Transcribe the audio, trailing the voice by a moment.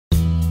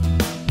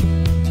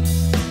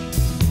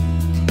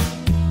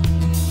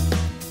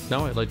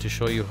Now I'd like to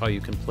show you how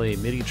you can play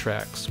MIDI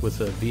tracks with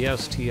a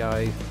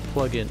VSTi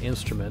plugin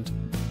instrument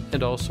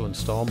and also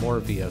install more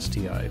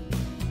VSTi.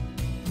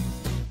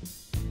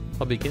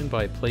 I'll begin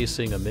by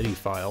placing a MIDI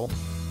file.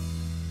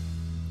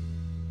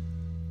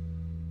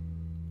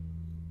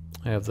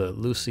 I have the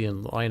Lucy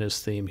and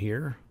Linus theme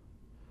here,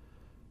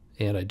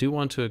 and I do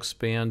want to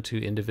expand to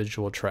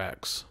individual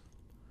tracks.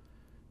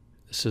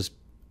 This is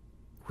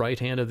right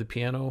hand of the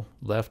piano,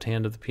 left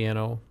hand of the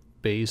piano,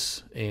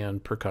 bass,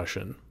 and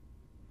percussion.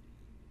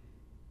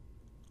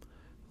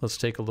 Let's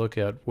take a look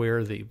at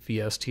where the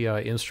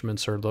VSTi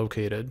instruments are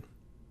located.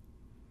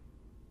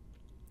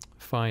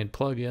 Find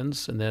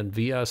plugins and then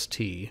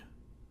VST,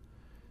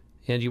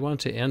 and you want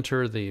to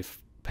enter the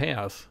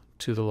path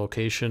to the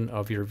location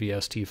of your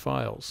VST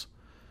files.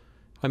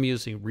 I'm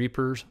using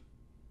REAPER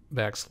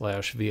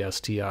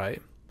 /VSTi,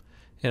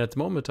 and at the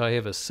moment I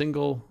have a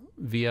single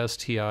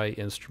VSTi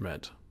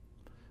instrument.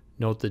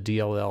 Note the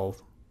DLL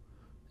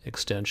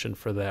extension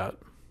for that.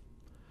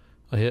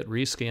 I'll hit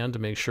rescan to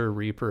make sure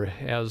REAPER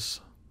has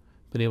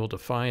been able to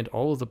find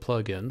all of the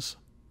plugins,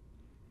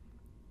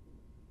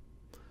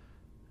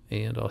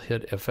 and I'll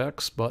hit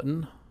FX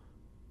button,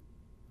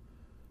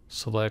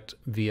 select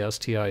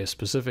VSTi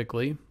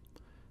specifically,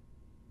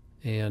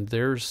 and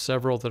there's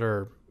several that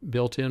are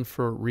built in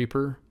for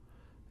REAPER,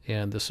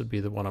 and this would be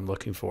the one I'm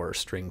looking for,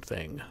 String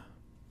Thing.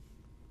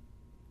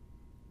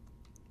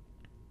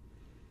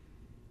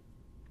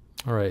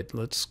 All right,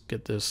 let's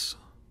get this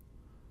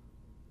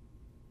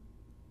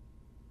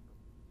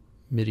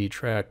MIDI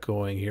track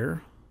going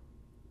here.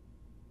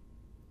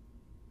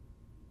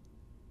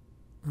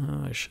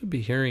 I should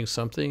be hearing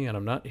something, and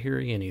I'm not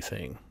hearing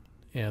anything.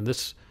 And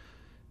this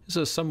is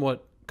a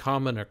somewhat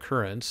common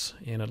occurrence,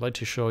 and I'd like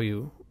to show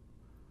you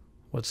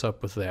what's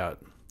up with that.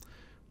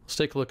 Let's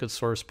take a look at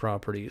source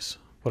properties.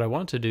 What I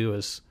want to do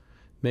is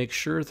make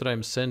sure that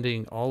I'm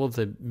sending all of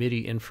the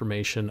MIDI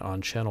information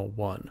on channel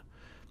 1.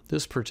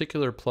 This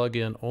particular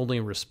plugin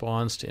only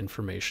responds to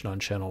information on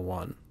channel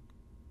 1.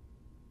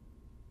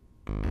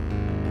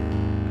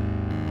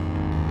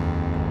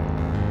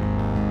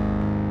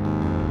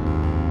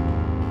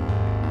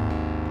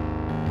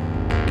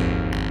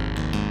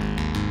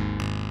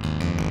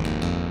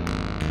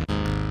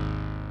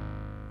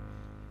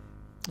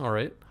 All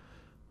right,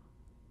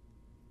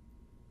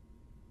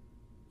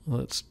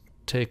 let's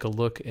take a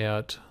look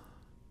at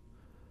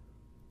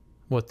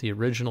what the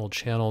original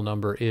channel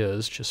number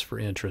is, just for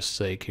interest's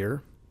sake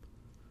here.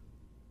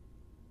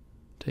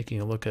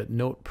 Taking a look at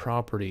note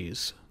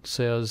properties, it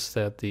says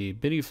that the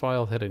MIDI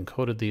file had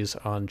encoded these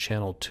on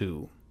channel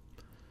 2.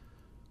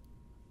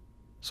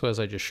 So as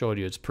I just showed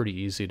you, it's pretty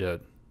easy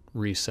to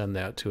resend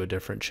that to a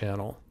different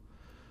channel.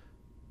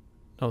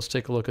 Now let's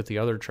take a look at the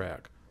other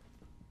track.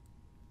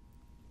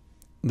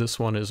 This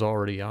one is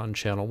already on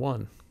channel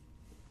 1.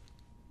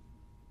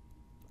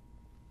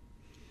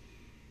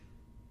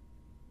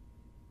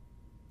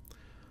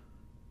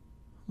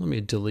 Let me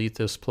delete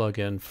this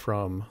plugin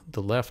from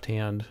the left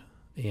hand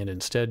and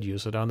instead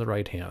use it on the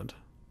right hand.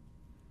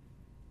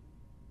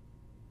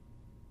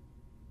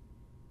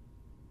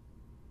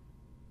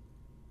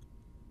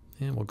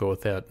 And we'll go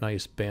with that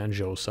nice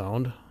banjo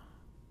sound.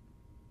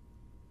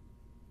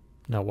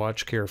 Now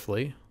watch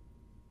carefully.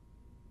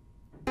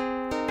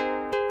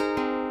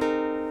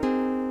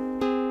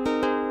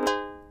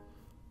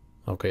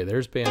 Okay,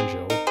 there's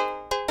banjo.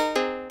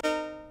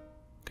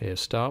 Okay,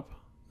 stop.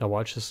 Now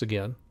watch this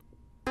again.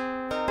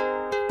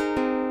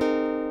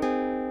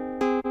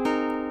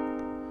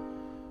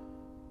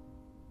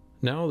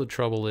 Now the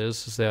trouble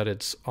is that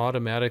it's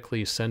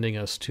automatically sending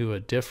us to a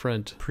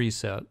different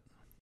preset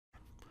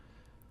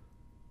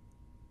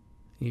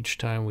each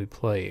time we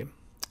play.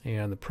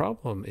 And the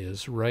problem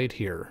is right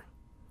here.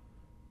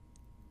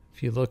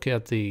 If you look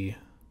at the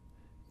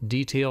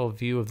detailed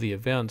view of the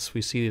events,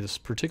 we see this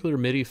particular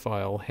MIDI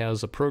file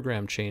has a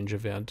program change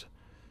event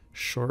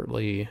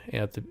shortly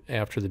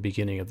after the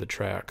beginning of the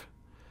track.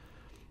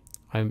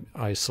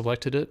 I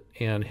selected it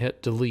and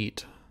hit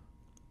delete.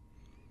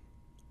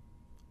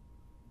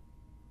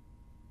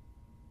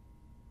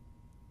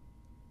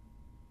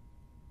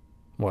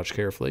 Watch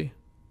carefully.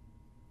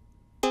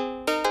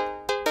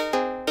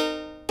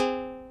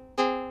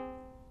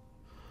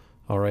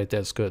 All right,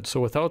 that's good.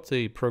 So without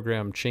the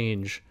program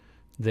change,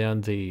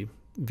 then the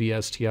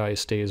VSTi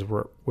stays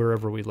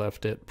wherever we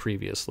left it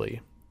previously.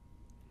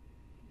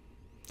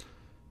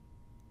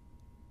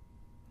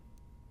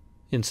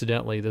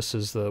 Incidentally, this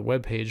is the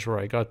web page where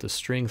I got the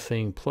String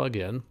Thing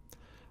plugin.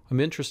 I'm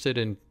interested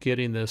in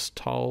getting this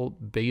tall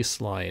bass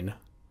line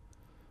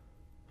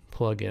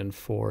plugin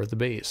for the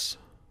bass.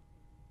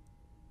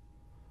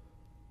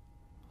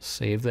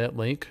 Save that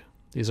link.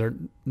 These are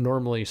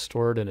normally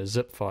stored in a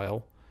zip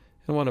file.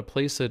 I want to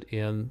place it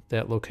in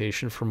that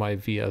location for my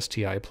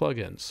VSTi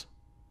plugins.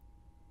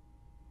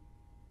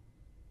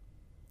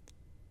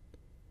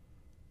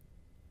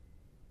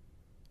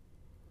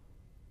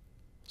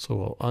 So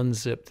we'll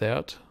unzip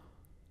that,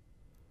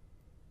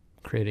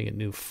 creating a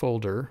new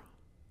folder.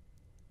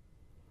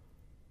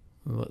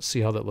 Let's see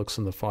how that looks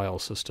in the file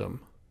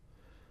system.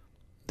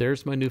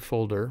 There's my new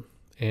folder,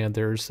 and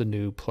there's the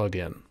new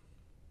plugin.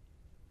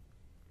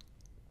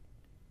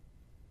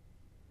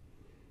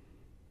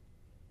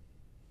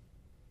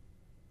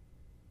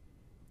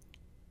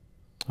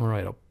 All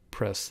right, I'll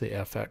press the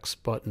FX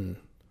button,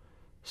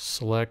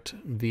 select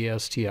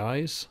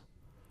VSTi's,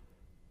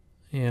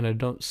 and I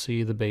don't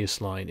see the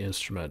bassline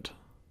instrument.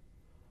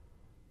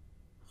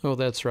 Oh,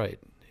 that's right.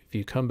 If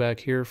you come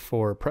back here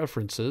for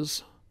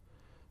preferences,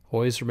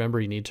 always remember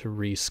you need to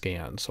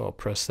rescan. So I'll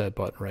press that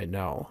button right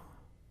now.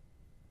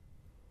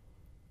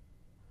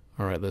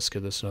 All right, let's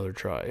give this another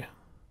try.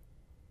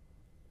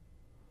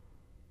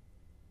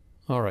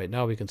 All right,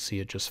 now we can see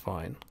it just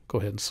fine. Go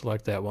ahead and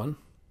select that one.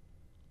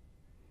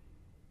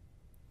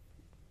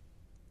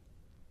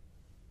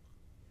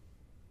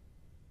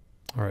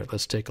 All right,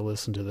 let's take a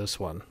listen to this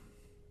one.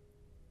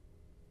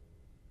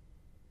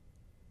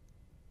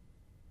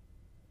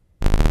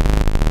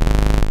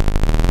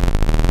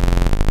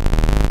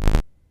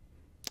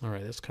 All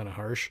right, that's kind of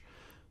harsh.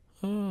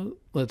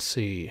 Let's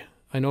see.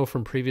 I know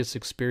from previous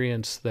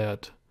experience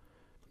that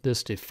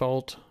this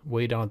default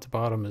way down at the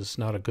bottom is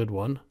not a good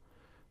one.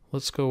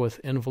 Let's go with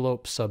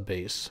envelope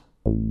sub-bass.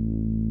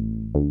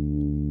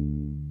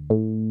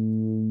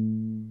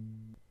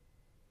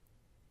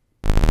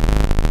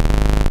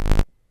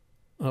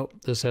 Oh,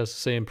 this has the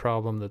same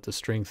problem that the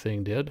string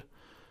thing did.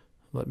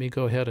 Let me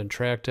go ahead and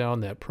track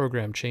down that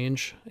program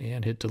change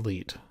and hit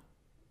delete.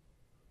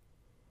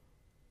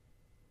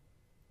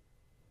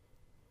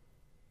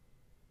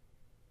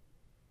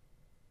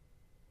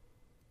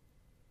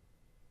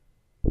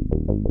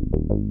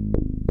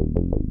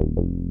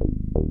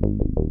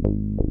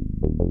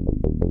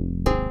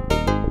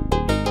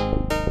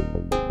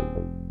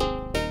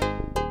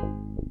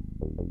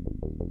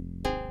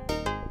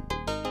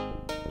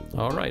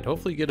 All right,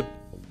 hopefully you get a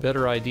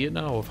better idea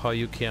now of how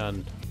you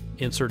can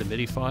insert a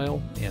MIDI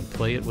file and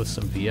play it with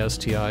some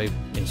VSTi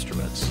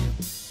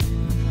instruments.